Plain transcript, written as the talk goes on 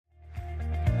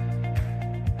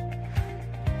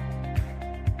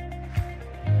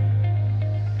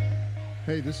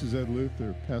Hey, this is Ed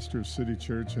Luther, pastor of City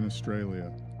Church in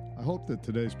Australia. I hope that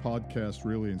today's podcast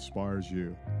really inspires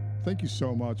you. Thank you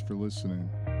so much for listening.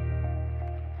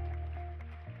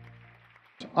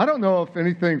 I don't know if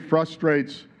anything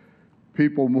frustrates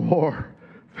people more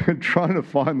than trying to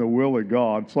find the will of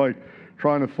God. It's like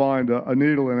trying to find a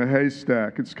needle in a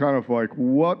haystack. It's kind of like,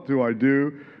 what do I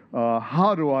do?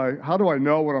 How do I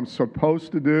know what I'm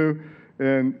supposed to do?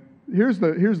 And here's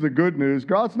the good news.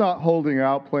 God's not holding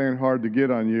out, playing hard to get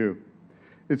on you.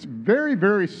 It's very,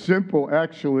 very simple,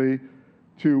 actually,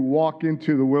 to walk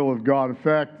into the will of God. In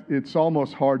fact, it's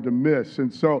almost hard to miss.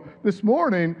 And so this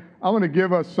morning, I'm going to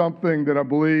give us something that I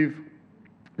believe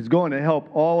is going to help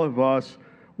all of us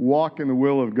walk in the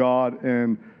will of God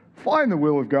and find the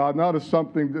will of God, not as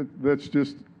something that's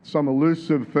just some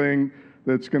elusive thing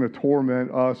that's going to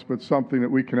torment us, but something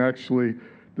that we can actually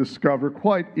discover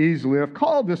quite easily. I've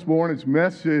called this morning's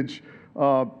message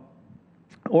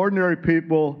Ordinary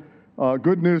People,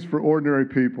 Good News for Ordinary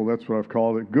People. That's what I've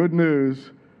called it. Good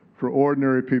News for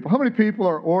Ordinary People. How many people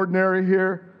are ordinary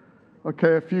here?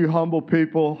 Okay, a few humble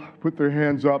people put their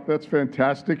hands up. That's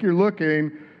fantastic. You're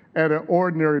looking at an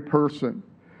ordinary person.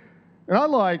 And I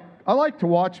like to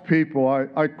watch people.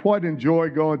 I quite enjoy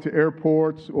going to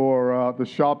airports or the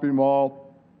shopping mall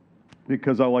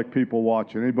because I like people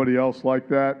watching. Anybody else like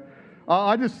that?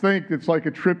 I just think it's like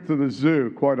a trip to the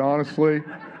zoo, quite honestly.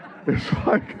 It's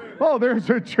like, oh, there's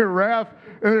a giraffe,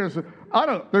 and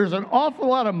there's an awful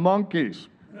lot of monkeys.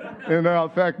 And in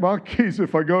fact, monkeys,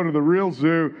 if I go to the real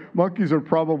zoo, monkeys are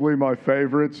probably my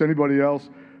favorites. Anybody else,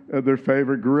 their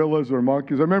favorite, gorillas or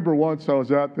monkeys? I remember once I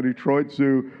was at the Detroit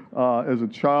Zoo as a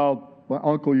child. My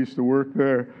uncle used to work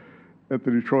there at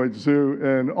the Detroit Zoo,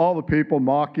 and all the people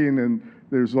mocking, and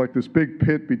there's like this big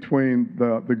pit between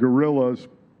the gorillas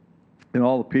and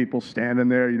all the people standing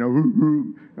there, you know,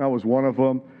 and I was one of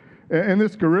them. And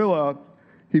this gorilla,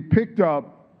 he picked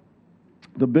up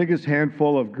the biggest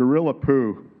handful of gorilla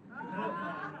poo,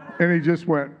 and he just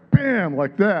went, bam,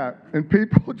 like that, and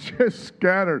people just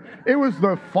scattered. It was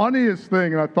the funniest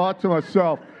thing, and I thought to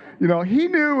myself, you know, he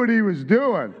knew what he was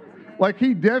doing. Like,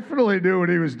 he definitely knew what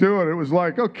he was doing. It was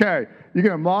like, okay, you're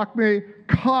going to mock me?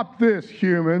 Cop this,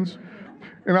 humans.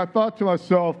 And I thought to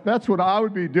myself, that's what I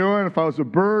would be doing. If I was a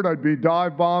bird, I'd be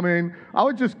dive bombing. I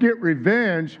would just get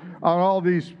revenge on all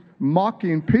these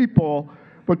mocking people.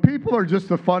 But people are just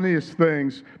the funniest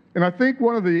things. And I think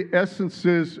one of the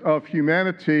essences of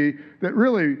humanity that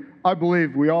really I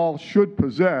believe we all should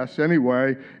possess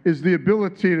anyway is the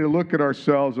ability to look at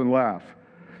ourselves and laugh.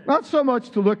 Not so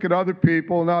much to look at other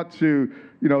people, not to,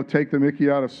 you know, take the mickey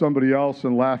out of somebody else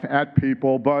and laugh at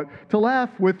people, but to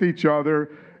laugh with each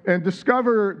other and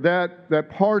discover that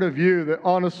part of you that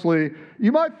honestly,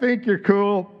 you might think you're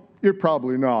cool, you're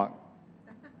probably not.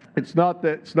 It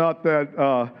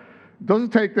doesn't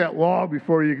take that long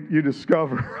before you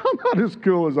discover I'm not as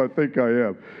cool as I think I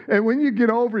am. And when you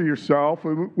get over yourself,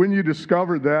 when you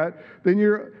discover that, then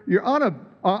you're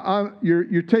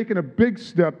taking a big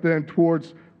step then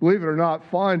towards, believe it or not,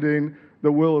 finding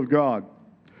the will of God.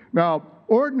 Now,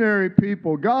 ordinary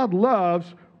people, God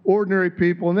loves ordinary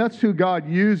people, and that's who God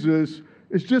uses.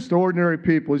 It's just ordinary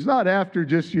people. He's not after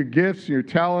just your gifts and your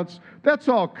talents. That's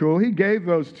all cool. He gave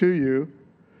those to you.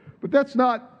 But that's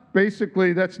not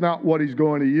what he's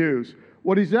going to use.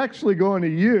 What he's actually going to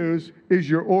use is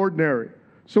your ordinary.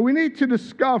 So we need to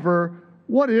discover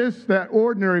what is that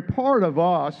ordinary part of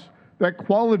us, that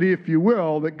quality, if you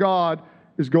will, that God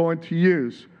is going to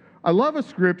use. I love a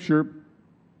scripture,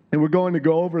 and we're going to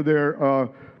go over there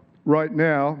right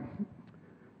now.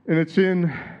 And it's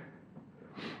in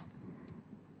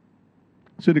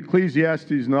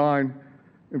Ecclesiastes 9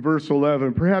 and verse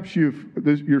 11. Perhaps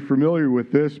you're familiar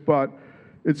with this, but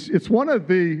it's one of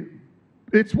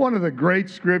the great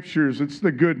scriptures. It's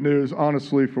the good news,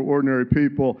 honestly, for ordinary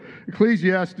people.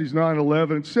 Ecclesiastes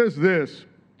 9:11. It says this: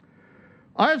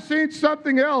 I have seen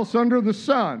something else under the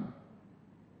sun.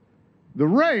 The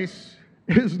race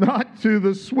is not to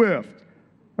the swift.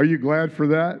 Are you glad for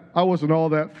that? I wasn't all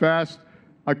that fast.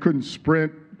 I couldn't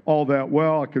sprint all that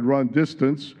well. I could run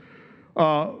distance.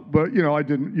 But, you know, I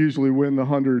didn't usually win the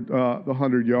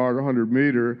 100-yard or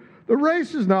 100-meter. The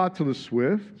race is not to the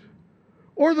swift,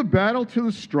 or the battle to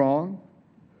the strong,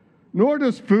 nor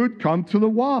does food come to the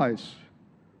wise,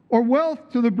 or wealth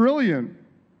to the brilliant,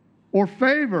 or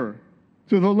favor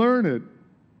to the learned.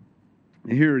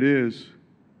 And here it is.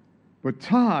 But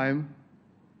time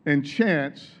and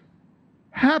chance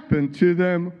happen to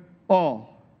them all.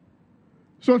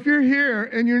 So if you're here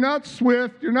and you're not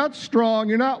swift, you're not strong,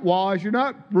 you're not wise, you're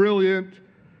not brilliant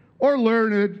or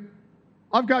learned,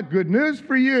 I've got good news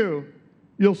for you.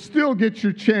 you'll still get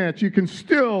your chance. You can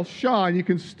still shine. You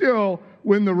can still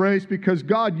win the race because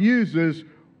God uses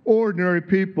ordinary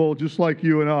people just like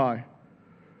you and I.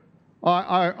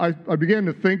 I began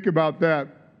to think about that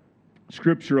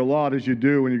scripture a lot, as you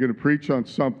do when you're going to preach on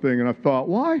something, and I thought,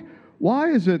 why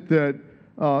is it that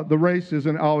the race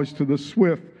isn't always to the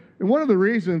swift? And one of the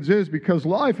reasons is because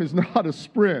life is not a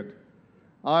sprint.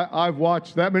 I've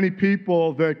watched that many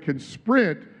people that can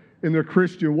sprint in their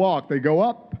Christian walk. They go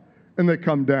up and they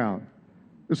come down.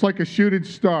 It's like a shooting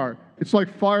star. It's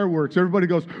like fireworks. Everybody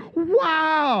goes,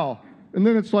 wow! And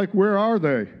then it's like, where are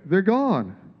they? They're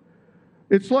gone.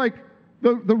 It's like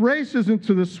the race isn't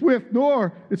to the swift,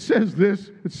 nor, it says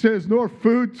nor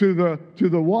food to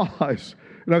the wise.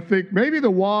 And I think maybe the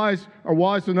wise are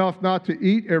wise enough not to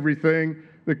eat everything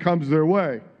that comes their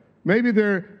way. Maybe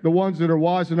they're the ones that are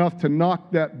wise enough to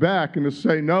knock that back and to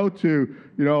say no to,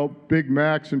 Big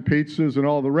Macs and pizzas and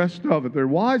all the rest of it. They're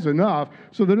wise enough,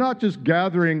 so they're not just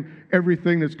gathering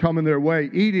everything that's coming their way,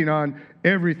 eating on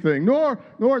everything. Nor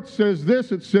it says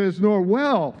this, it says, nor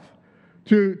wealth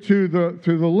to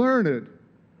the learned.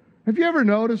 Have you ever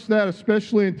noticed that,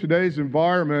 especially in today's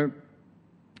environment?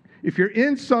 If you're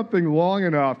in something long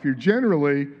enough, you're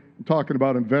generally, I'm talking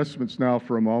about investments now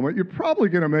for a moment, you're probably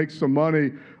going to make some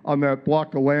money on that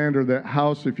block of land or that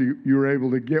house if you were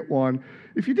able to get one.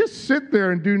 If you just sit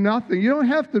there and do nothing, you don't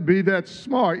have to be that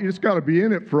smart. You just got to be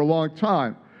in it for a long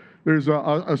time. There's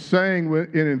a saying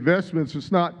in investments,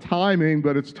 it's not timing,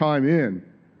 but it's time in.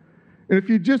 And if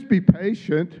you just be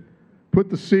patient, put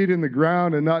the seed in the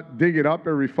ground and not dig it up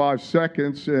every 5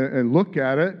 seconds and look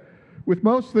at it, with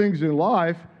most things in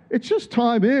life, it's just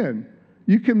time in.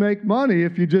 You can make money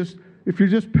if you're just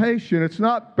patient. It's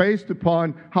not based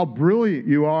upon how brilliant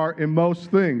you are in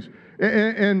most things.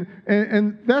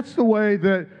 And that's the way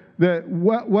that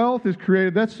wealth is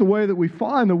created. That's the way that we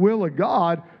find the will of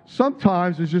God.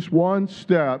 Sometimes it's just one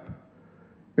step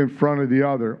in front of the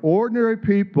other. Ordinary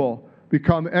people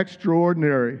become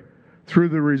extraordinary through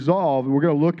the resolve. We're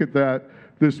going to look at that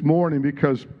this morning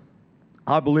because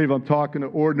I believe I'm talking to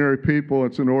ordinary people.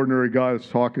 It's an ordinary guy that's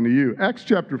talking to you. Acts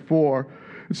chapter 4,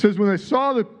 it says, when they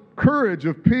saw the courage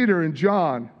of Peter and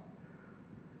John,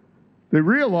 they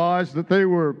realized that they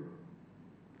were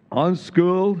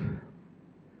unschooled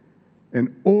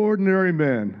and ordinary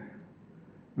men.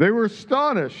 They were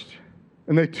astonished,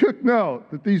 and they took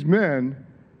note that these men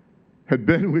had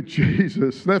been with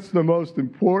Jesus. That's the most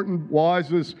important,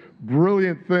 wisest,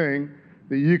 brilliant thing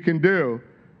that you can do,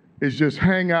 is just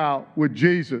hang out with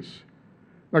Jesus.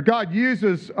 Now, God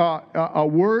uses a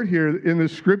word here in the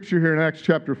scripture here in Acts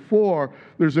chapter 4.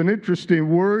 There's an interesting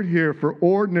word here for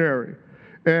ordinary.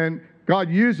 And God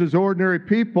uses ordinary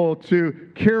people to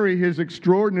carry his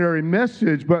extraordinary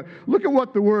message. But look at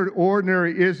what the word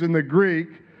ordinary is in the Greek.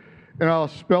 And I'll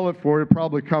spell it for you. It'll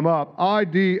probably come up.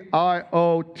 Idiotes.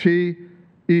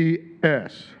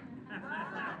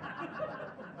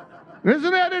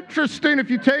 Isn't that interesting? If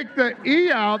you take the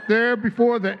E out there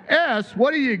before the S,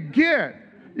 what do you get?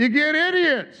 You get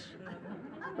idiots.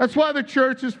 That's why the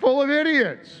church is full of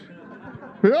idiots.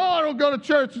 Oh, I don't go to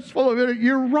church. It's full of idiots.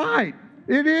 You're right.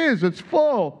 It is. It's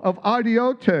full of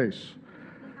idiotes.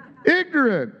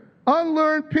 Ignorant,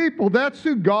 unlearned people. That's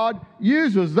who God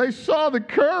uses. They saw the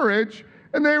courage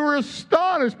and they were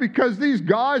astonished because these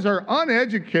guys are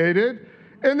uneducated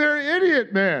and they're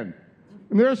idiot men.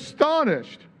 And they're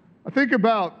astonished. I think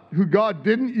about who God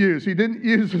didn't use. He didn't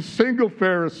use a single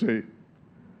Pharisee.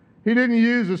 He didn't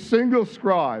use a single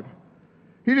scribe.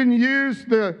 He didn't use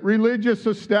the religious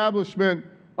establishment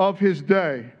of his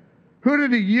day. Who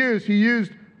did he use? He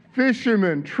used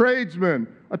fishermen, tradesmen,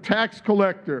 a tax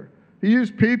collector. He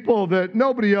used people that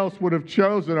nobody else would have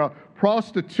chosen, a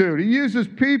prostitute. He uses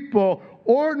people,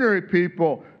 ordinary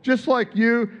people, just like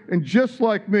you and just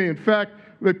like me. In fact,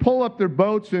 they pull up their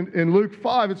boats in Luke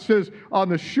 5. It says on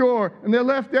the shore, and they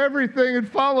left everything and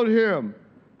followed him.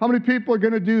 How many people are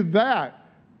going to do that?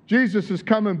 Jesus is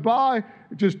coming by.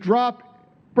 Just drop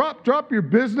your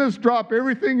business, drop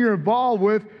everything you're involved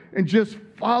with, and just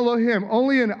follow him.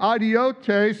 Only an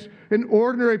idiotes, an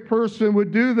ordinary person,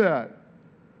 would do that.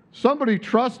 Somebody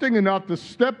trusting enough to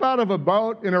step out of a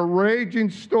boat in a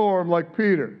raging storm like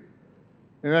Peter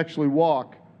and actually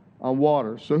walk on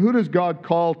water. So who does God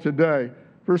call today?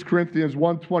 1 Corinthians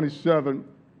 1:27.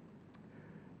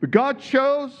 But God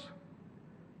chose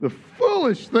the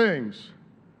foolish things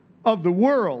of the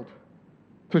world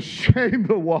to shame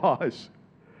the wise.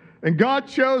 And God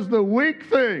chose the weak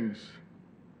things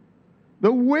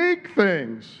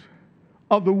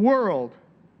of the world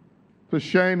to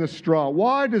shame the strong.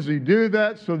 Why does he do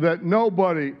that? So that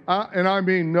nobody, and I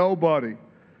mean nobody,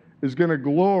 is going to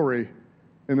glory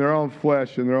in their own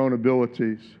flesh and their own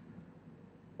abilities.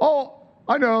 Oh,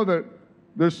 I know that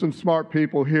there's some smart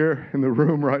people here in the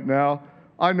room right now.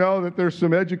 I know that there's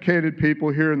some educated people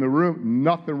here in the room.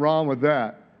 Nothing wrong with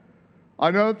that.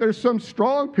 I know that there's some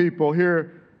strong people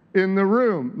here in the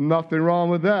room. Nothing wrong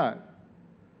with that.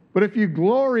 But if you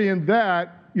glory in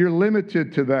that, you're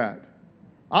limited to that.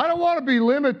 I don't want to be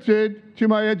limited to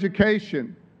my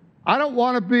education. I don't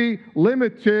want to be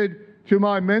limited to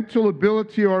my mental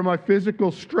ability or my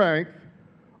physical strength.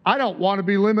 I don't want to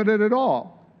be limited at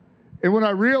all. And when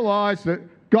I realize that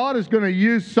God is going to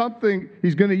use something,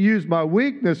 He's going to use my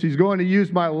weakness, He's going to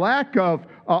use my lack of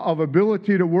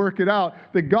ability to work it out,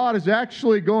 that God is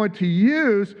actually going to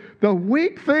use the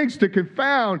weak things to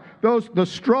confound the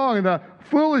strong and the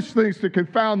foolish things to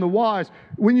confound the wise.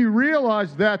 When you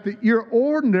realize that your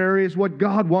ordinary is what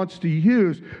God wants to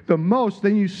use the most,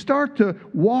 then you start to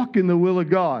walk in the will of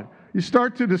God. You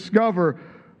start to discover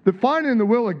that finding the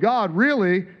will of God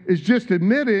really is just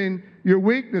admitting your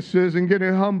weaknesses and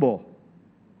getting humble.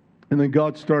 And then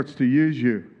God starts to use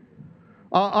you.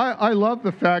 I love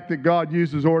the fact that God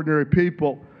uses ordinary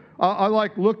people. I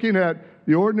like looking at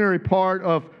the ordinary part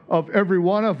of every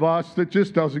one of us that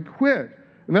just doesn't quit.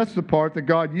 And that's the part that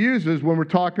God uses when we're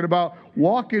talking about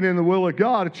walking in the will of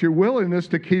God. It's your willingness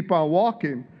to keep on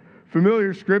walking.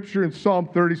 Familiar scripture in Psalm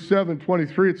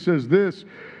 37:23, it says this.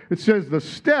 It says, the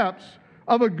steps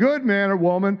of a good man or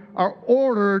woman are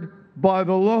ordered by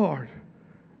the Lord.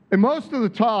 And most of the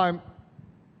time,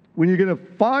 when you're going to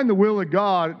find the will of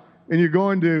God and you're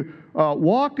going to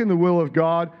walk in the will of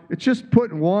God, it's just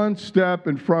putting one step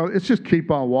in front. It's just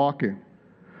keep on walking.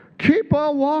 Keep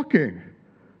on walking.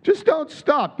 Just don't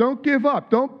stop. Don't give up.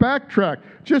 Don't backtrack.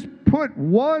 Just put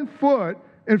one foot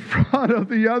in front of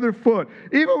the other foot,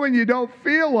 even when you don't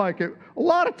feel like it. A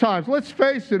lot of times, let's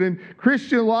face it, in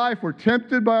Christian life, we're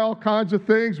tempted by all kinds of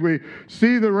things. We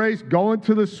see the race going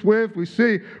to the swift. We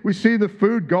see the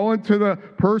food going to the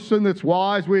person that's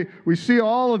wise. We see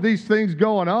all of these things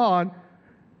going on.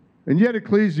 And yet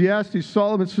Ecclesiastes,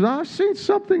 Solomon says, I've seen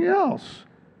something else.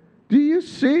 Do you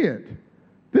see it?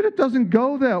 That it doesn't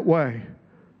go that way.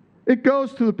 It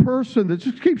goes to the person that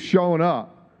just keeps showing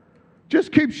up.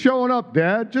 Just keep showing up,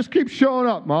 Dad. Just keep showing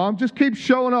up, Mom. Just keep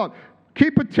showing up.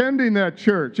 Keep attending that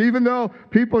church, even though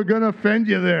people are going to offend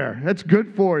you there. That's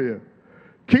good for you.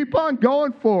 Keep on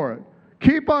going for it.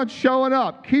 Keep on showing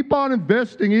up. Keep on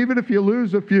investing, even if you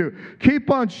lose a few. Keep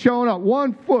on showing up,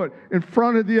 one foot in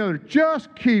front of the other.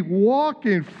 Just keep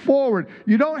walking forward.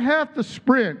 You don't have to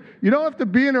sprint. You don't have to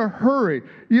be in a hurry.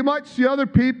 You might see other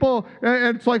people,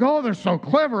 and it's like, oh, they're so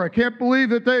clever. I can't believe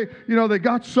that they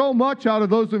got so much out of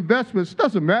those investments. It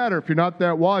doesn't matter if you're not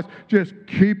that wise. Just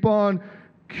keep on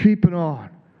keeping on.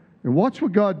 And watch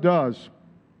what God does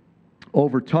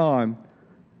over time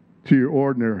to your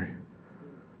ordinary.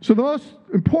 So the most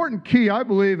important key, I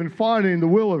believe, in finding the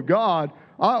will of God,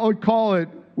 I would call it,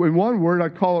 in one word,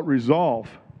 I'd call it resolve.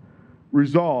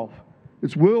 Resolve.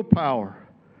 It's willpower.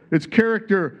 It's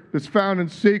character that's found in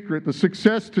secret. The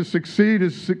success to succeed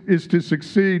is to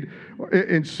succeed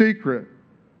in secret.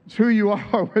 It's who you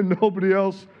are when nobody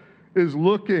else is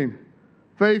looking.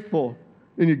 Faithful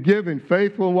in your giving.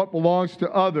 Faithful in what belongs to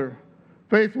other.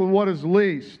 Faithful in what is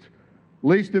least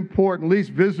important, least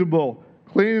visible.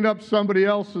 Cleaning up somebody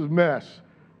else's mess.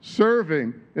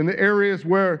 Serving in the areas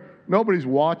where nobody's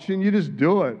watching. You just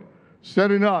do it.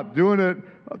 Setting up, doing it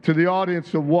to the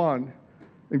audience of one.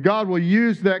 And God will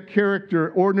use that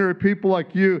character. Ordinary people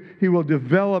like you, He will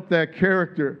develop that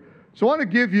character. So I want to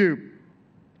give you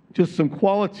just some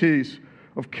qualities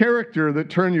of character that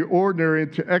turn your ordinary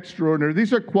into extraordinary.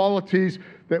 These are qualities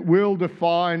that will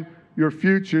define your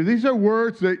future. These are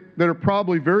words that are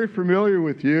probably very familiar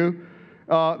with you.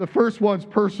 The first one's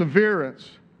perseverance.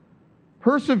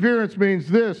 Perseverance means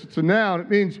this. It's a noun. It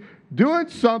means doing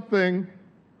something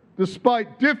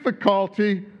despite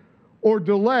difficulty or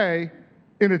delay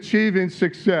in achieving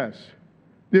success.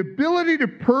 The ability to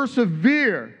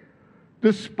persevere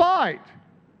despite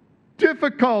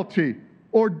difficulty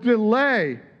or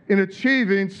delay in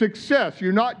achieving success.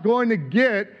 You're not going to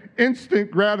get instant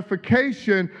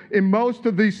gratification in most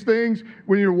of these things.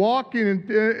 When you're walking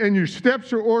and your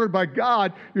steps are ordered by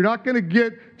God, you're not going to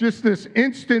get just this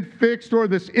instant fix or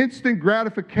this instant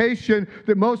gratification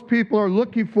that most people are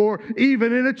looking for,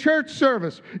 even in a church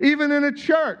service, even in a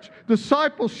church.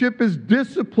 Discipleship is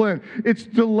discipline. It's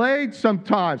delayed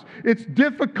sometimes. It's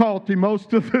difficulty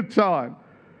most of the time.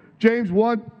 James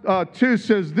 1:2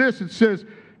 says this. It says,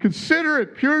 consider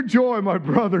it pure joy, my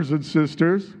brothers and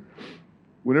sisters,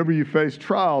 whenever you face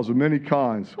trials of many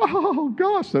kinds. Oh,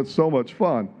 gosh, that's so much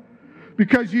fun.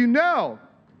 Because you know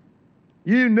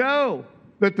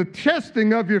that the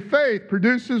testing of your faith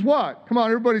produces what? Come on,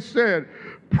 everybody say it.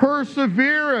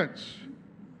 Perseverance.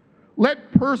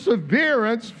 Let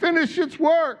perseverance finish its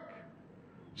work,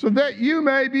 so that you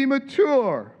may be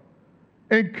mature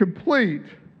and complete,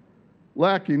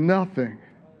 lacking nothing.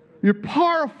 You're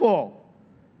powerful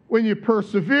when you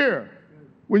persevere,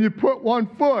 when you put one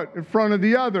foot in front of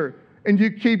the other, and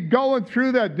you keep going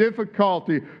through that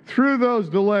difficulty, through those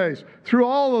delays, through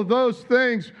all of those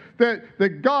things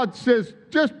that God says,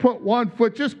 just put one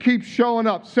foot, just keep showing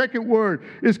up. Second word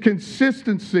is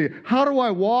consistency. How do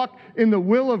I walk in the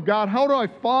will of God? How do I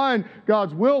find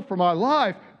God's will for my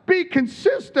life? Be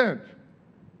consistent.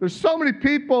 There's so many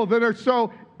people that are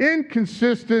so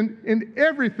inconsistent in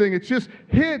everything. It's just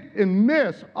hit and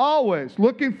miss, always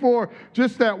looking for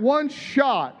just that one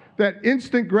shot, that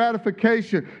instant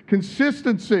gratification.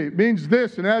 Consistency means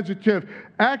this, an adjective,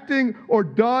 acting or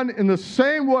done in the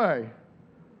same way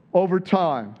over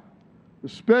time,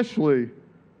 especially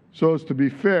so as to be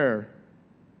fair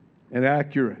and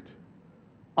accurate.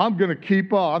 I'm going to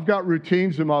keep on. I've got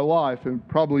routines in my life, and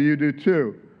probably you do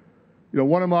too. You know,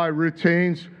 one of my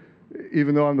routines,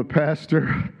 even though I'm the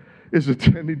pastor, is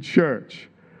attending church.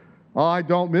 I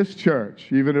don't miss church,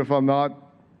 even if I'm not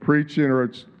preaching or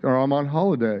I'm on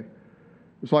holiday.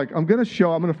 It's like I'm going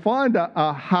to find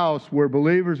a house where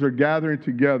believers are gathering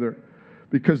together,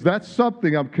 because that's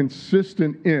something I'm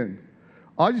consistent in.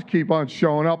 I just keep on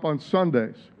showing up on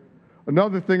Sundays.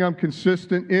 Another thing I'm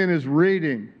consistent in is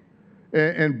reading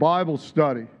and Bible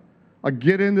study. I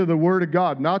get into the Word of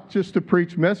God, not just to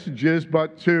preach messages,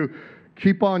 but to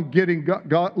keep on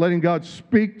letting God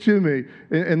speak to me,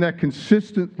 and that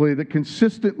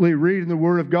consistently reading the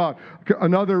Word of God.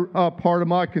 Another part of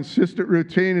my consistent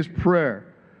routine is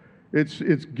prayer.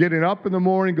 It's getting up in the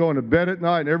morning, going to bed at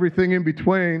night, and everything in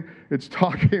between. It's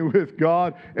talking with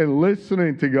God and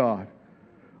listening to God.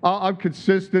 I'm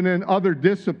consistent in other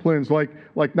disciplines,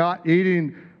 like not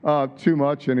eating too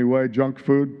much anyway, junk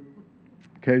food.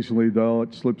 Occasionally, though,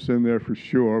 it slips in there for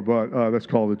sure, but that's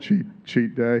called a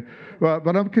cheat day.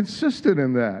 But I'm consistent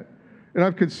in that. And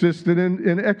I'm consistent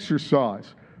in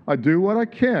exercise. I do what I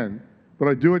can, but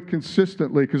I do it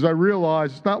consistently, because I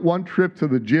realize it's not one trip to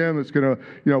the gym that's going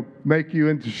to, make you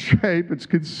into shape. It's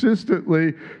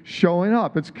consistently showing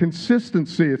up. It's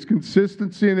consistency. It's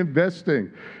consistency in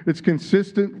investing. It's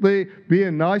consistently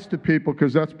being nice to people,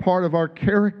 because that's part of our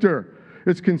character.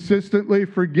 It's consistently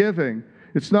forgiving.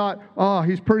 It's not,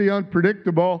 he's pretty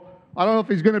unpredictable. I don't know if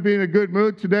he's going to be in a good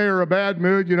mood today or a bad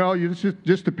mood. It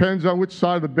just depends on which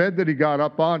side of the bed that he got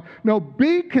up on. No,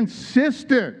 be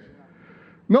consistent.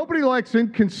 Nobody likes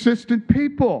inconsistent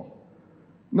people.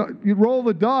 No, you roll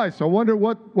the dice. I wonder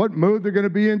what mood they're going to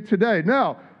be in today.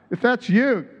 Now, if that's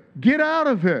you, get out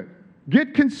of it.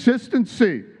 Get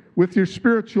consistency with your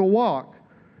spiritual walk,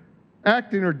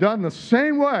 acting or done the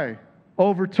same way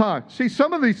over time. See,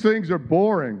 some of these things are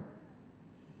boring.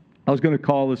 I was going to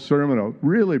call this sermon a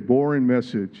really boring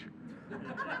message.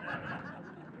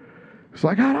 It's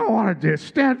like, I don't want to do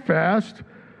steadfast.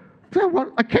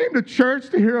 I came to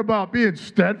church to hear about being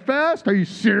steadfast. Are you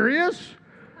serious?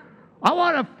 I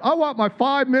want my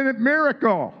 5-minute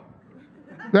miracle.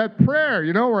 That prayer,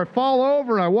 where I fall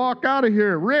over and I walk out of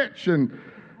here rich. And,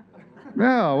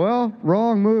 yeah, well,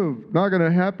 wrong move. Not going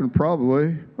to happen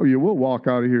probably. Oh, you will walk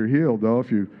out of here healed, though,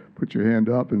 if you put your hand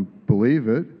up and believe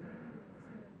it.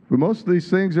 But most of these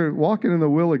things are walking in the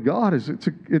will of God.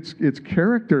 It's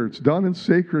character. It's done in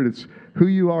secret. It's who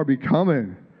you are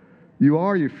becoming. You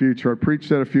are your future. I preached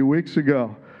that a few weeks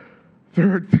ago.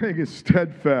 Third thing is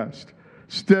steadfast.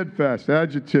 Steadfast,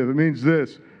 adjective. It means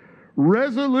this: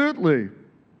 resolutely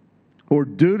or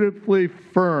dutifully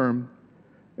firm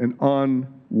and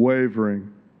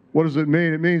unwavering. What does it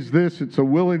mean? It means this: it's a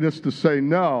willingness to say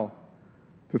no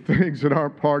to things that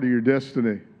aren't part of your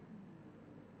destiny.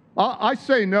 I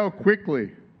say no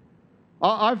quickly.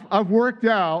 I've worked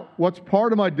out what's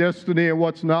part of my destiny and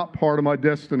what's not part of my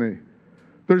destiny.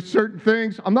 There's certain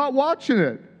things, I'm not watching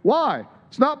it. Why?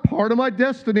 It's not part of my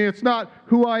destiny. It's not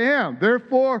who I am.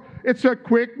 Therefore, it's a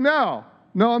quick no.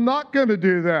 No, I'm not going to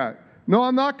do that. No,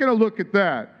 I'm not going to look at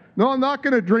that. No, I'm not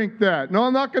going to drink that. No,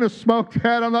 I'm not going to smoke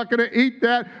that. I'm not going to eat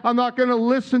that. I'm not going to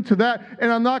listen to that.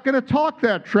 And I'm not going to talk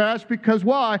that trash. Because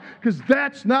why? Because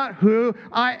that's not who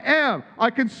I am. I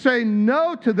can say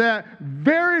no to that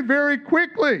very, very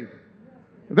quickly.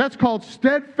 That's called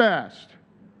steadfast.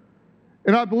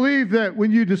 And I believe that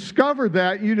when you discover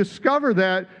that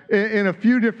in a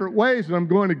few different ways, and I'm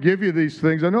going to give you these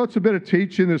things. I know it's a bit of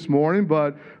teaching this morning,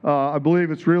 but I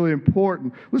believe it's really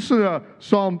important. Listen to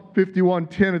Psalm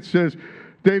 51:10. It says,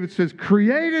 David says,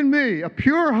 create in me a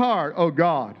pure heart, O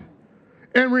God,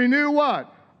 and renew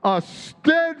what? a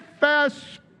steadfast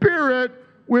spirit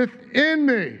within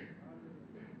me.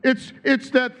 It's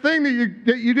that thing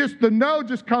that you just, the no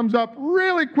just comes up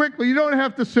really quickly. You don't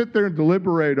have to sit there and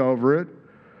deliberate over it.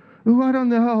 Ooh, I don't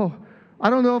know. I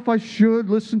don't know if I should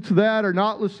listen to that or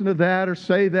not listen to that or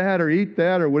say that or eat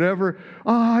that or whatever.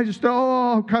 I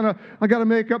got to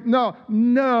make up.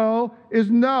 No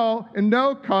is no, and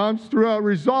no comes through a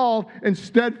resolve and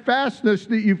steadfastness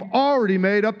that you've already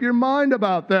made up your mind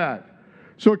about that.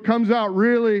 So it comes out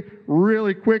really,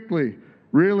 really quickly,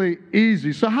 really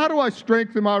easy. So how do I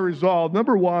strengthen my resolve?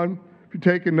 Number one, if you're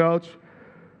taking notes,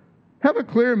 have a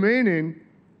clear meaning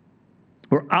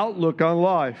or outlook on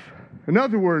life. In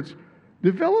other words,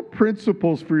 develop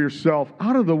principles for yourself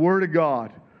out of the Word of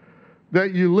God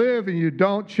that you live and you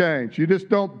don't change. You just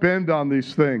don't bend on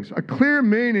these things. A clear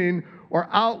meaning or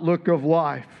outlook of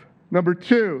life. Number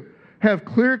two, have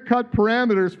clear-cut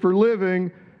parameters for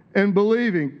living and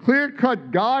believing.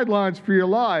 Clear-cut guidelines for your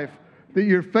life that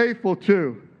you're faithful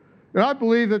to. And I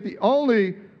believe that the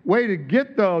only way to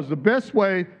get those, the best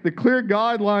way, the clear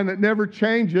guideline that never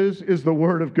changes is the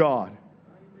Word of God.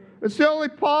 It's the only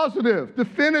positive,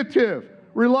 definitive,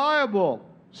 reliable,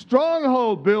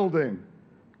 stronghold building,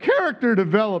 character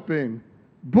developing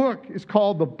book is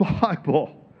called the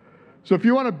Bible. So if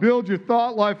you want to build your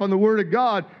thought life on the Word of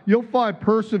God, you'll find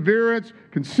perseverance,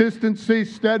 consistency,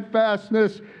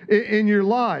 steadfastness in your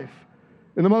life.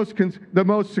 And the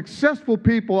most successful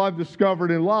people I've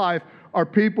discovered in life are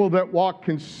people that walk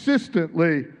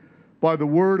consistently by the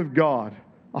Word of God,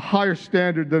 a higher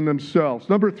standard than themselves.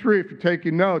 Number three, if you're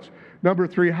taking notes, number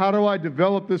three, how do I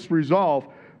develop this resolve?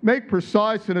 Make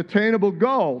precise and attainable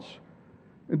goals.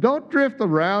 And don't drift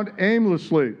around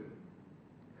aimlessly.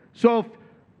 So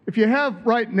if you have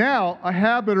right now a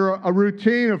habit or a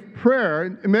routine of prayer,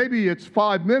 and maybe it's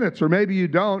 5 minutes or maybe you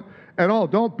don't at all,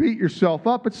 don't beat yourself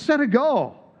up, but set a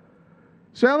goal.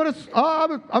 Say, I'm going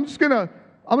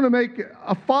to make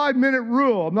a 5-minute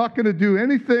rule. I'm not going to do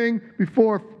anything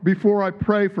before I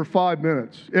pray for 5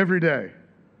 minutes every day,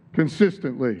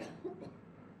 consistently.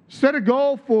 Set a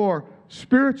goal for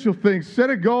spiritual things. Set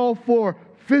a goal for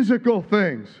physical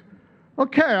things.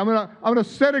 Okay, I'm going to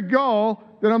set a goal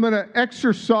that I'm going to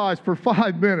exercise for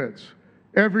 5 minutes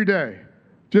every day,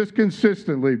 just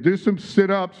consistently. Do some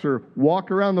sit-ups or walk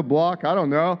around the block. I don't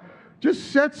know.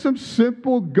 Just set some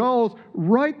simple goals.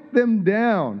 Write them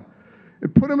down.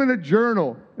 And put them in a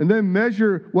journal, and then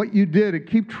measure what you did and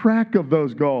keep track of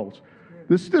those goals.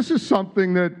 This is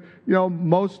something that,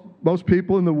 most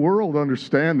people in the world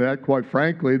understand that, quite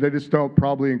frankly. They just don't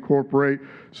probably incorporate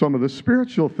some of the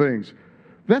spiritual things.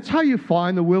 That's how you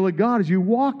find the will of God, is you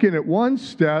walk in it one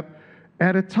step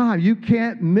at a time. You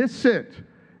can't miss it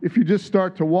if you just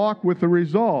start to walk with the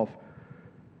resolve.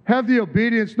 Have the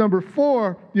obedience, number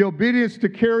 4, the obedience to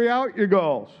carry out your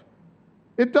goals.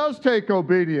 It does take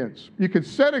obedience. You can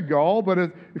set a goal, but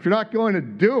if you're not going to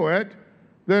do it,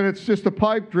 then it's just a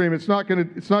pipe dream. It's not going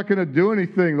to do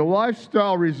anything. The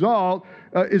lifestyle result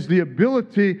is the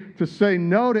ability to say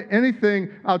no to anything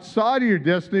outside of your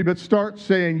destiny, but start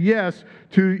saying yes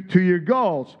to your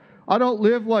goals. I don't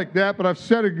live like that, but I've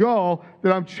set a goal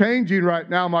that I'm changing right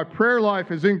now. My prayer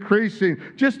life is increasing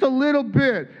just a little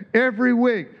bit every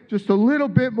week, just a little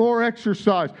bit more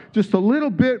exercise, just a little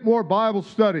bit more Bible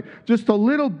study, just a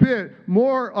little bit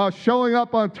more showing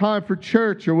up on time for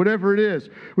church or whatever it is.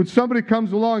 When somebody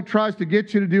comes along and tries to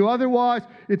get you to do otherwise,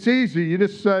 it's easy. You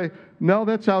just say, no,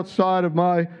 that's outside of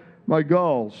my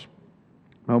goals,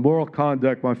 my moral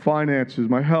conduct, my finances,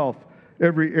 my health,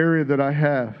 every area that I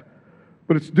have.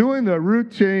 But it's doing the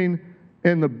routine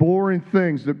and the boring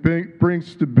things that bring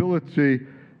stability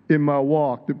in my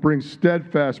walk, that brings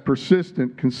steadfast,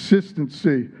 persistent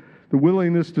consistency, the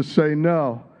willingness to say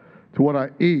no to what I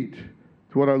eat,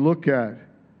 to what I look at.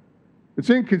 It's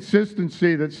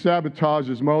inconsistency that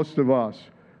sabotages most of us.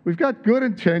 We've got good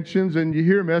intentions, and you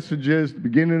hear messages at the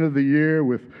beginning of the year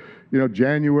with,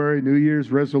 January, New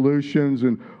Year's resolutions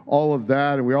and all of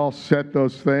that, and we all set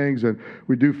those things, and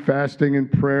we do fasting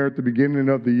and prayer at the beginning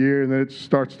of the year, and then it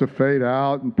starts to fade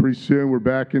out, and pretty soon we're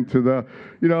back into the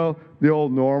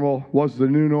old normal. Was the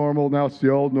new normal, now it's the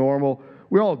old normal.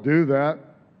 We all do that.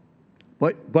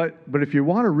 But if you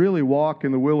want to really walk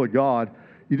in the will of God,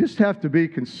 you just have to be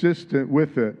consistent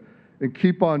with it and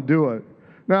keep on doing it.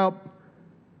 Now,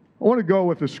 I want to go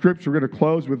with the scripture. We're going to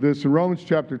close with this in Romans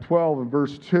chapter 12 and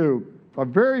verse 2. I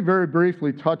very, very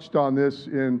briefly touched on this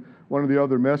in one of the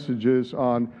other messages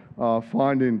on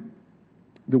finding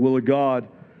the will of God.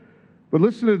 But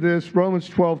listen to this, Romans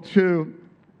 12:2.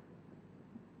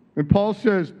 And Paul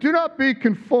says, do not be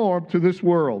conformed to this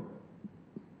world,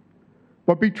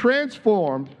 but be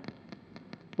transformed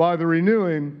by the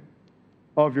renewing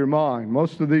of your mind.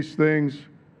 Most of these things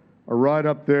are right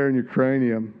up there in your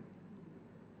cranium.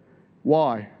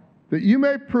 Why? That you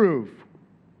may prove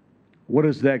what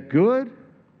is that good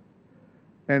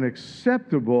and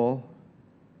acceptable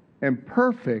and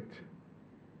perfect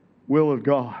will of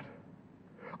God.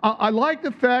 I like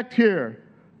the fact here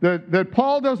that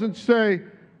Paul doesn't say,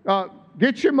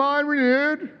 get your mind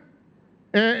renewed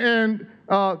and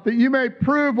that you may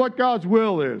prove what God's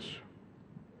will is.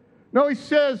 No, he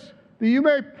says that you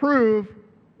may prove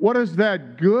what is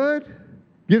that good.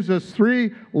 Gives us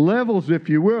three levels, if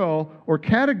you will, or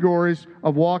categories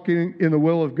of walking in the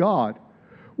will of God.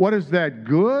 What is that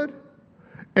good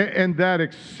and that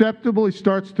acceptable? He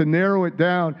starts to narrow it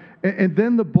down. And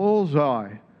then the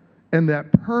bullseye and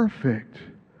that perfect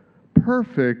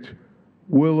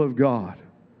will of God.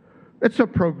 It's a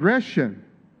progression.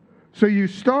 So you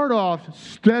start off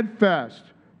steadfast,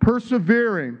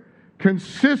 persevering,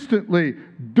 consistently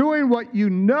doing what you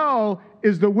know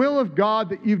is the will of God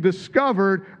that you've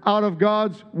discovered out of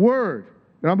God's Word.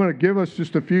 And I'm going to give us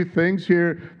just a few things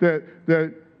here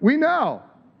that we know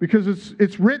because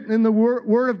it's written in the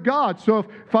Word of God. So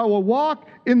if I will walk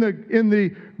in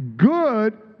the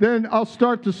good, then I'll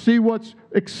start to see what's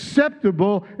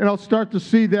acceptable and I'll start to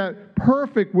see that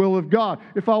perfect will of God.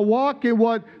 If I walk in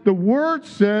what the Word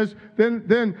says,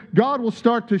 then God will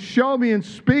start to show me and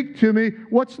speak to me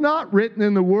what's not written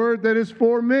in the Word that is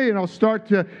for me. And I'll start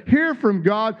to hear from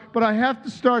God, but I have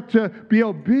to start to be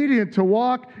obedient, to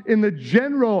walk in the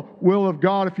general will of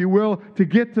God, if you will, to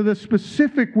get to the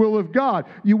specific will of God.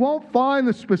 You won't find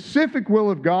the specific will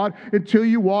of God until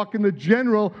you walk in the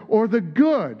general or the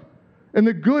good. And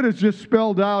the good is just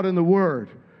spelled out in the Word.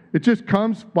 It just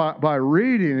comes by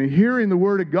reading and hearing the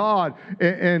Word of God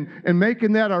and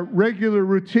making that a regular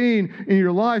routine in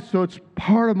your life. So it's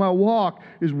part of my walk,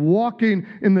 is walking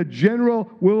in the general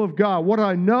will of God. What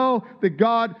I know that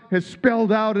God has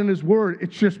spelled out in His Word,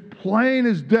 it's just plain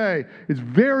as day. It's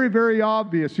very, very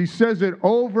obvious. He says it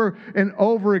over and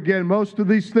over again. Most of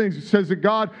these things, it says that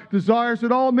God desires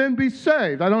that all men be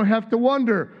saved. I don't have to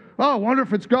wonder, I wonder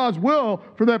if it's God's will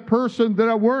for that person that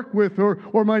I work with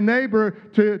or my neighbor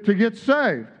to get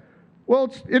saved.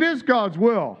 Well, it is God's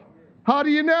will. How do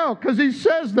you know? Because He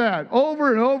says that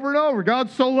over and over and over.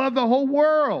 God so loved the whole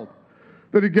world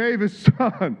that He gave His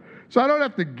Son. So I don't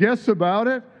have to guess about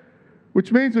it,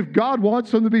 which means if God wants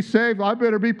them to be saved, I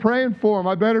better be praying for them.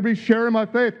 I better be sharing my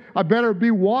faith. I better be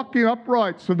walking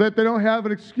upright so that they don't have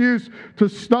an excuse to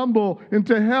stumble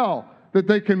into hell, that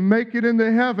they can make it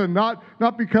into heaven, not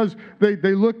because they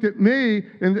looked at me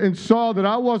and saw that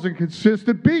I wasn't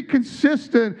consistent. Be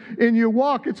consistent in your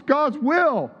walk. It's God's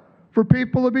will for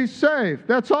people to be saved.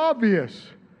 That's obvious.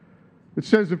 It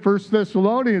says in 1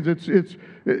 Thessalonians,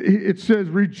 it says,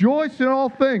 rejoice in all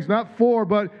things, not for,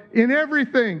 but in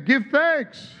everything. Give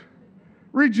thanks.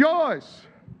 Rejoice.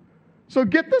 So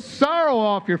get the sorrow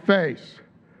off your face.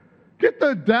 Get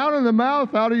the down in the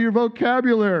mouth out of your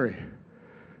vocabulary.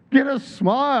 Get a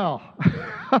smile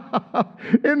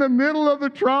in the middle of the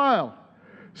trial.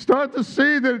 Start to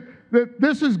see that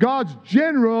this is God's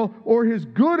general or His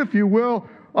good, if you will.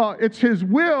 It's His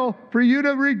will for you to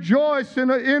rejoice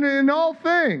in all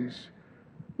things.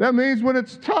 That means when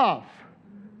it's tough.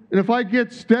 And if I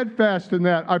get steadfast in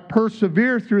that, I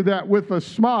persevere through that with a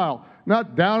smile.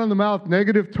 Not down in the mouth,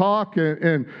 negative talk,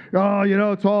 and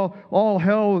it's all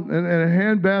hell and a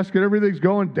handbasket. Everything's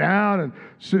going down, and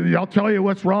so I'll tell you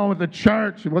what's wrong with the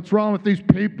church and what's wrong with these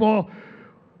people.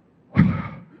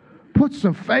 Put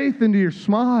some faith into your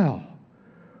smile.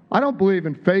 I don't believe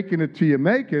in faking it till you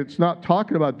make it. It's not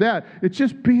talking about that. It's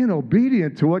just being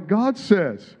obedient to what God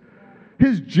says.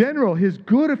 His general, His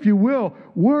good, if you will,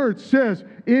 word says,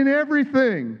 in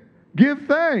everything, give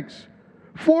thanks.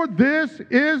 For this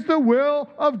is the will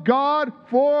of God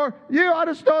for you. I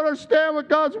just don't understand what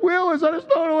God's will is. I just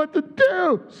don't know what to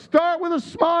do. Start with a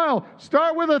smile.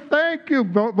 Start with a thank you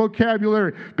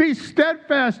vocabulary. Be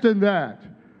steadfast in that.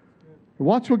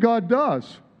 Watch what God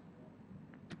does.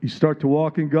 You start to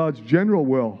walk in God's general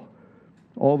will.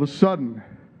 All of a sudden,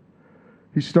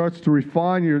 He starts to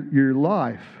refine your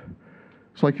life.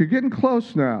 It's like you're getting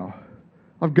close now.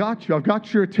 I've got you. I've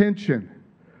got your attention.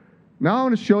 Now I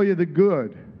want to show you the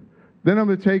good. Then I'm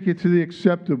going to take you to the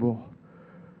acceptable.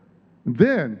 And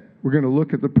then we're going to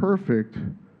look at the perfect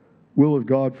will of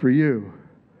God for you.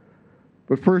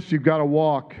 But first you've got to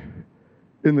walk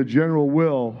in the general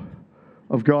will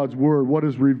of God's Word. What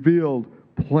is revealed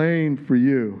plain for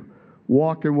you.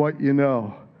 Walk in what you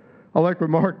know. I like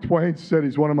what Mark Twain said.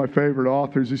 He's one of my favorite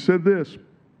authors. He said this.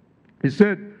 He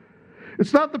said,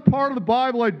 it's not the part of the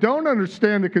Bible I don't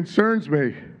understand that concerns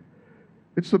me.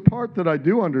 It's the part that I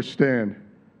do understand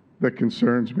that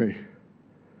concerns me.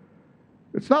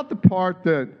 It's not the part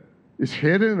that is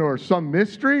hidden or some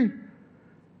mystery.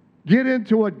 Get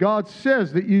into what God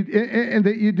says that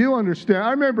you do understand. I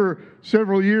remember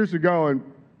several years ago, and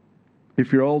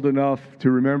if you're old enough to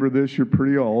remember this, you're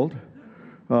pretty old.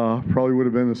 Probably would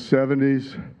have been the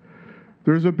 70s.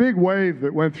 There's a big wave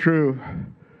that went through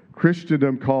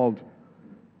Christendom called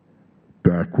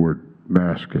backward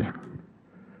masking.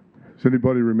 Does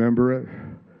anybody remember it?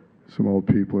 Some old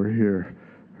people are here.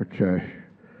 Okay,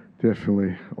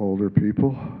 definitely older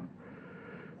people.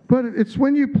 But it's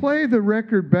when you play the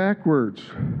record backwards,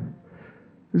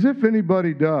 as if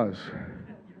anybody does.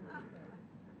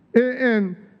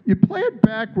 And you play it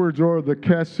backwards, or the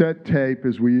cassette tape,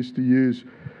 as we used to use,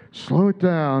 slow it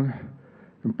down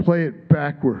and play it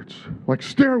backwards, like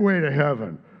Stairway to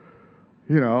Heaven.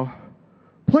 You know,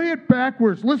 play it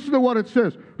backwards. Listen to what it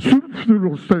says.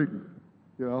 Satan.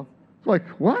 You know, it's like,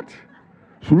 what?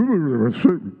 It's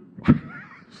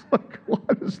like,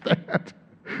 what is that?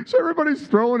 So everybody's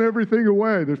throwing everything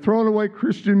away. They're throwing away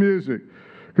Christian music.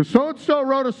 Because so-and-so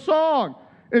wrote a song.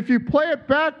 If you play it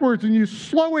backwards and you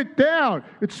slow it down,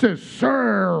 it says,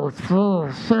 so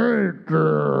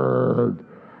sacred.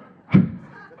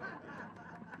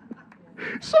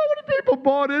 So many people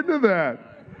bought into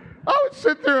that. I would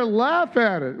sit there and laugh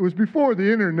at it. It was before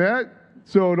the internet,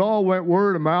 so it all went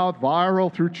word of mouth,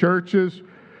 viral through churches.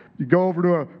 You go over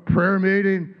to a prayer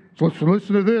meeting, so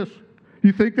listen to this.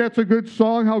 You think that's a good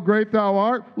song, How Great Thou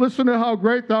Art? Listen to How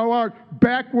Great Thou Art,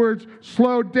 backwards,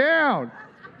 slowed down.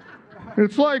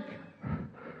 It's like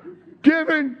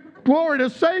giving glory to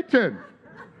Satan.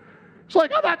 It's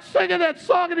like, I'm not singing that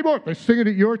song anymore. If they sing it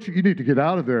at your church, you need to get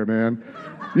out of there, man.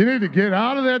 You need to get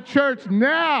out of that church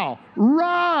now.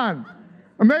 Run.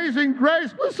 Amazing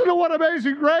Grace. Listen to what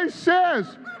Amazing Grace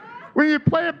says. When you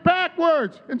play it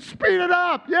backwards and speed it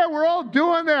up. Yeah, we're all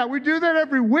doing that. We do that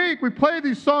every week. We play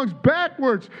these songs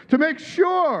backwards to make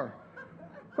sure.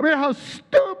 I mean, how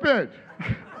stupid.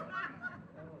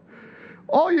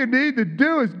 All you need to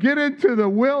do is get into the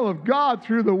will of God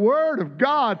through the Word of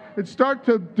God and start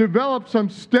to develop some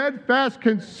steadfast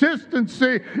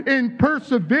consistency in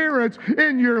perseverance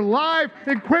in your life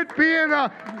and quit being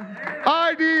an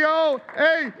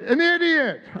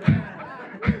idiot.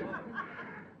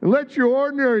 And let your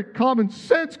ordinary common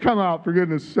sense come out, for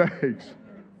goodness sakes.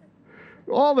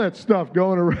 All that stuff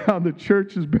going around the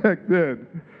churches back then.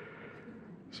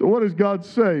 So what does God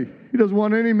say? He doesn't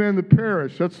want any man to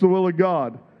perish. That's the will of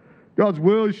God. God's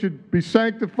will, you should be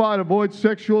sanctified, avoid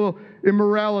sexual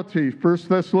immorality. 1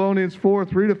 Thessalonians 4,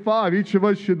 3-5. Each of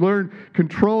us should learn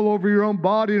control over your own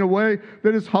body in a way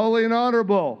that is holy and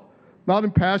honorable, not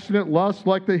in passionate lust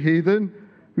like the heathen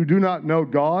who do not know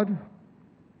God.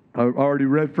 I already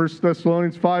read 1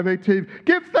 Thessalonians 5:18.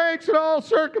 Give thanks in all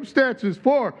circumstances,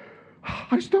 for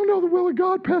I just don't know the will of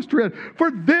God, Pastor Ed.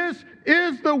 For this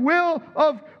is the will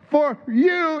for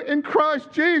you in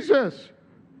Christ Jesus.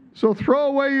 So throw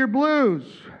away your blues.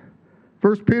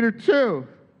 1 Peter 2,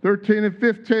 13 and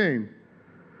 15.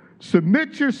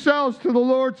 Submit yourselves to the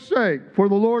Lord's sake, for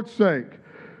the Lord's sake.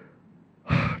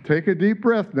 Take a deep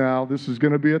breath now. This is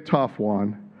going to be a tough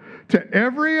one. To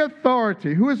every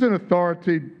authority. Who is an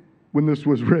authority when this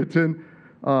was written?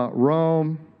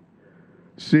 Rome,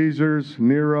 Caesar's,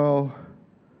 Nero.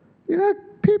 You know,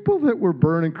 people that were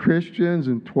burning Christians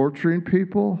and torturing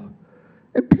people.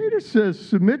 And Peter says,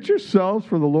 submit yourselves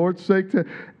for the Lord's sake to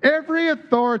every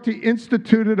authority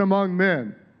instituted among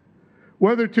men,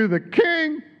 whether to the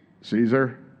king,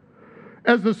 Caesar,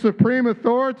 as the supreme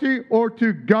authority, or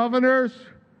to governors,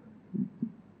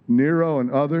 Nero and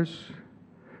others,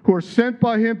 who are sent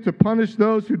by him to punish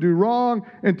those who do wrong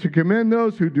and to commend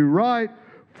those who do right.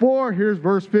 For, here's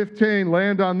verse 15,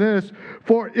 land on this,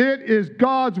 for it is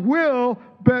God's will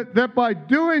that by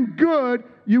doing good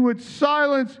you would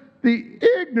silence the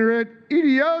ignorant,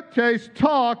 idiotes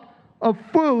talk of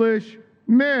foolish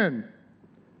men.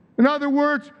 In other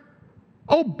words,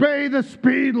 obey the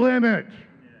speed limit.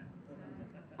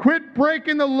 Quit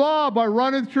breaking the law by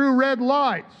running through red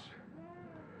lights.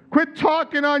 Quit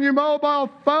talking on your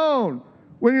mobile phone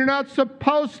when you're not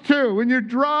supposed to, when you're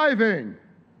driving.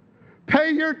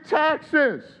 Pay your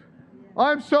taxes.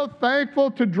 I'm so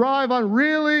thankful to drive on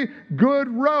really good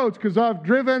roads because I've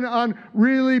driven on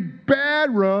really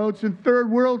bad roads in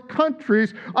third world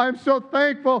countries. I'm so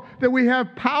thankful that we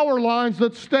have power lines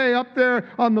that stay up there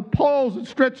on the poles and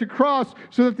stretch across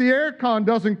so that the aircon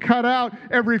doesn't cut out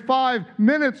every 5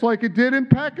 minutes like it did in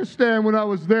Pakistan when I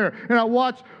was there. And I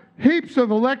watched heaps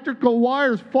of electrical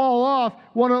wires fall off.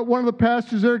 One of the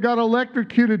pastors there got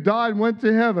electrocuted, died, and went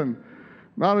to heaven.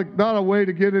 Not a way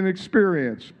to get an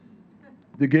experience,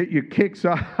 to get you kicks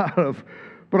out of.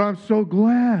 But I'm so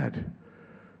glad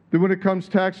that when it comes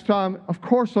tax time, of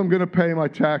course I'm going to pay my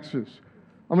taxes.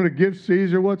 I'm going to give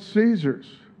Caesar what's Caesar's.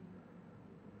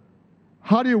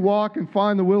 How do you walk and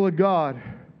find the will of God?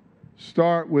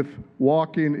 Start with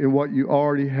walking in what you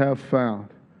already have found.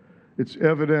 It's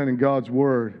evident in God's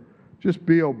Word. Just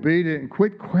be obedient and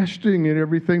quit questioning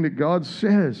everything that God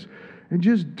says. And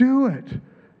just do it.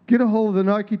 Get a hold of the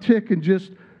Nike tick and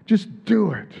just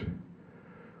do it.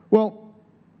 Well,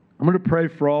 I'm going to pray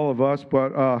for all of us,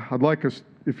 but I'd like us,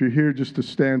 if you're here, just to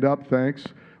stand up, thanks.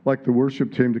 I'd like the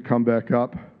worship team to come back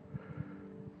up.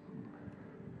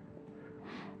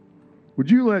 Would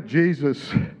you let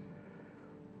Jesus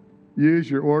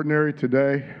use your ordinary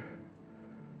today?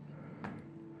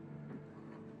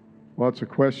 Well, it's a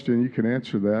question. You can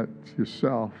answer that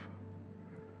yourself.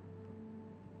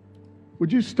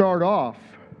 Would you start off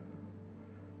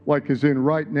like as in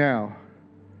right now?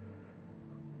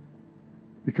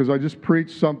 Because I just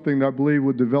preached something that I believe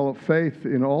would develop faith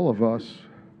in all of us.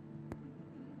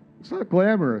 It's not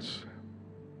glamorous.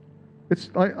 It's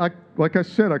like I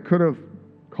said, I could have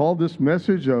called this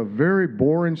message a very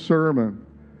boring sermon.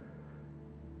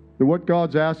 That what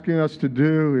God's asking us to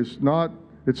do is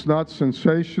it's not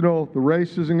sensational. The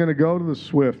race isn't going to go to the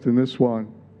swift in this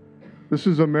one. This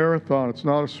is a marathon. It's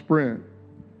not a sprint.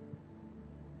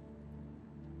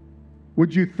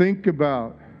 Would you think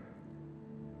about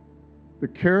the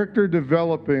character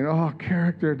developing,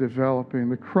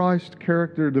 the Christ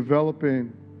character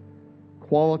developing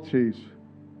qualities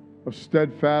of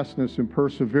steadfastness and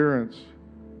perseverance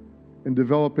and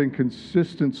developing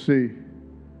consistency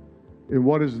in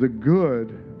what is the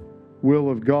good will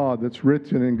of God that's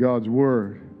written in God's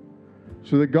Word,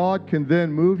 so that God can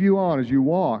then move you on as you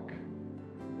walk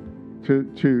to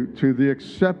the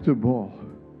acceptable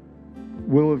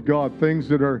will of God, things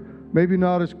that are maybe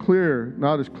not as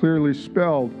clearly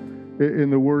spelled in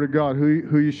the Word of God,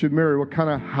 who you should marry, what kind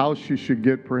of house you should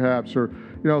get perhaps, or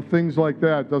things like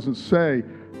that. It doesn't say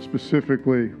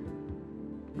specifically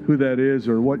who that is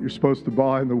or what you're supposed to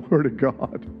buy in the Word of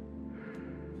God.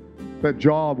 That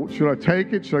job, should I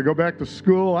take it? Should I go back to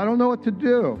school? I don't know what to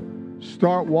do.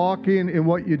 Start walking in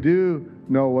what you do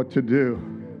know what to do.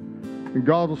 And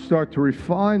God will start to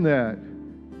refine that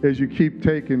as you keep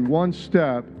taking one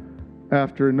step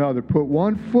after another. Put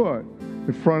one foot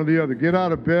in front of the other. Get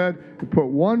out of bed and put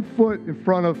one foot in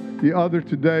front of the other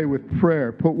today with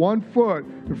prayer. Put one foot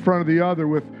in front of the other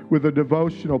with a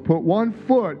devotional. Put one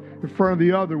foot in front of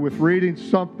the other with reading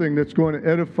something that's going to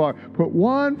edify. Put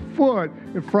one foot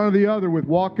in front of the other with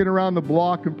walking around the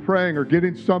block and praying or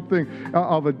getting something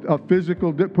of a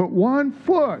physical. Put one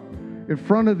foot in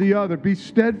front of the other. Be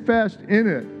steadfast in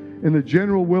it, in the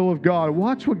general will of God.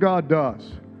 Watch what God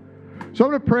does. So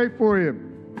I'm going to pray for you.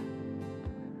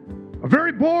 A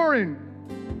very boring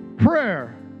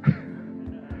prayer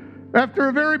after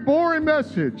a very boring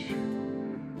message,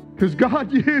 because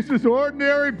God uses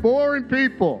ordinary, boring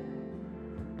people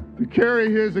to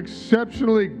carry His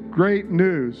exceptionally great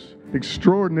news,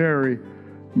 extraordinary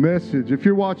message. If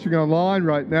you're watching online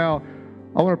right now,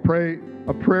 I want to pray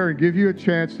a prayer and give you a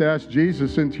chance to ask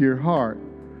Jesus into your heart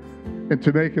and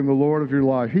to make Him the Lord of your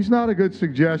life. He's not a good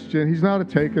suggestion. He's not a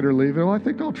take it or leave it. Well, I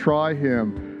think I'll try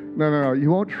Him. No. You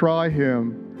won't try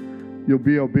Him. You'll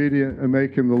be obedient and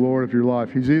make Him the Lord of your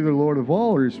life. He's either Lord of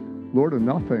all or He's Lord of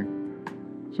nothing.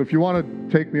 So if you want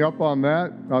to take me up on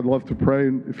that, I'd love to pray.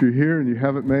 If you're here and you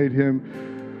haven't made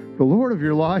Him the Lord of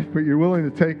your life, but you're willing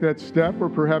to take that step, or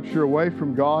perhaps you're away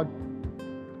from God,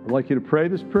 I'd like you to pray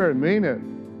this prayer and mean it.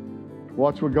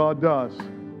 Watch what God does.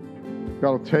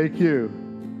 God will take you.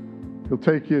 He'll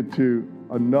take you to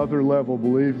another level,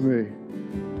 believe me.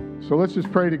 So let's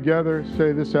just pray together.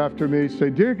 Say this after me. Say,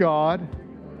 Dear God,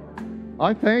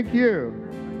 I thank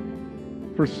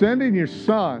you for sending your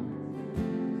Son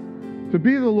to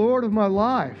be the Lord of my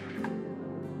life,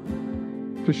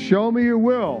 to show me your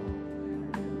will,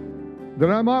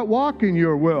 that I might walk in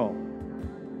your will,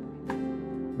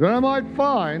 that I might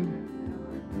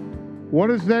find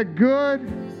what is that good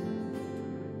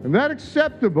and that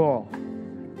acceptable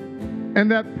and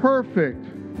that perfect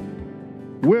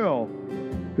will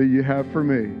that you have for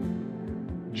me.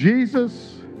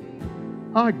 Jesus,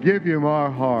 I give you my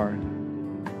heart.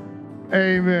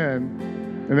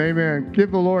 Amen and amen.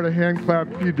 Give the Lord a hand clap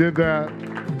if you did that.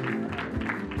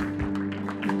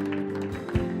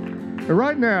 And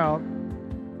right now,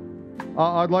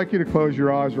 I'd like you to close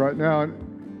your eyes right now.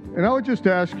 And I would just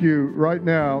ask you right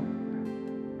now,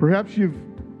 perhaps you've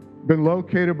been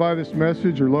located by this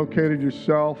message or located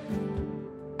yourself.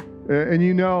 And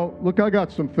you know, look, I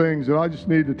got some things that I just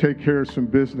need to take care of some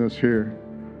business here.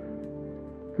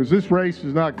 Because this race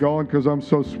is not going because I'm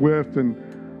so swift, and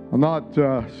I'm not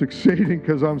succeeding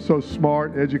because I'm so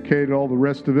smart, educated, all the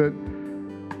rest of it.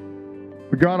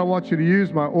 But God, I want you to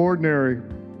use my ordinary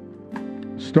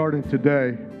starting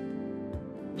today.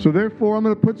 So therefore, I'm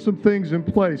going to put some things in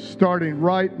place starting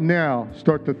right now.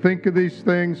 Start to think of these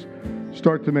things.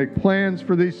 Start to make plans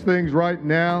for these things right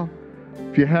now.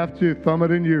 If you have to, thumb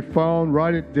it into your phone,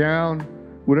 write it down,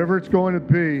 whatever it's going to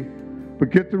be. But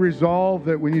get the resolve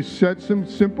that when you set some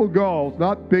simple goals,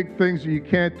 not big things that you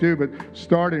can't do, but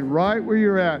starting right where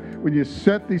you're at, when you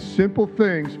set these simple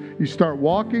things, you start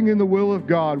walking in the will of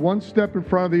God, one step in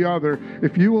front of the other.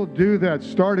 If you will do that,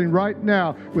 starting right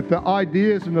now with the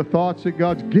ideas and the thoughts that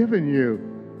God's given you,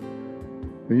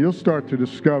 then you'll start to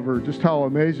discover just how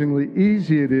amazingly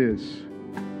easy it is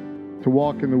to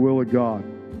walk in the will of God.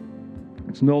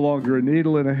 It's no longer a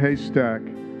needle in a haystack.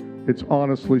 It's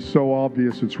honestly so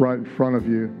obvious it's right in front of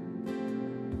you.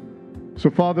 So,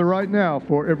 Father, right now,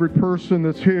 for every person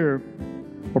that's here,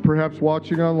 or perhaps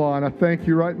watching online, I thank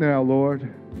you right now,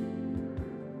 Lord.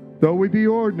 Though we be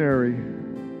ordinary,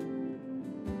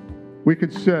 we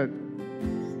could set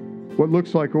what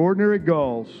looks like ordinary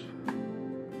goals.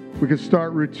 We could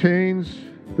start routines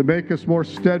to make us more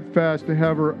steadfast, to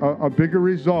have a bigger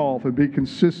resolve and be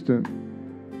consistent.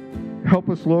 Help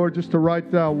us, Lord, just to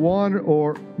write down one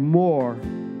or more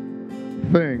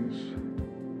things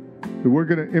that we're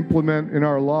going to implement in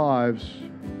our lives.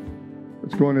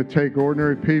 It's going to take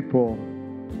ordinary people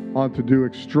on to do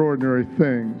extraordinary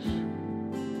things.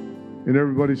 And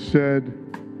everybody said,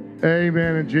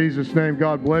 amen in Jesus' name.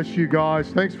 God bless you guys.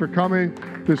 Thanks for coming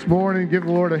this morning. Give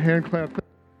the Lord a hand clap.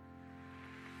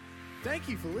 Thank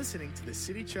you for listening to the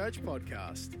City Church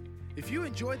podcast. If you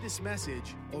enjoyed this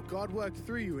message or God worked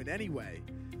through you in any way,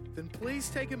 then please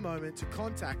take a moment to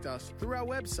contact us through our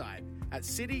website at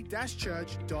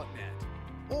city-church.net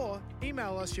or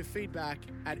email us your feedback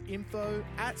at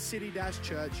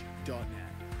info@city-church.net.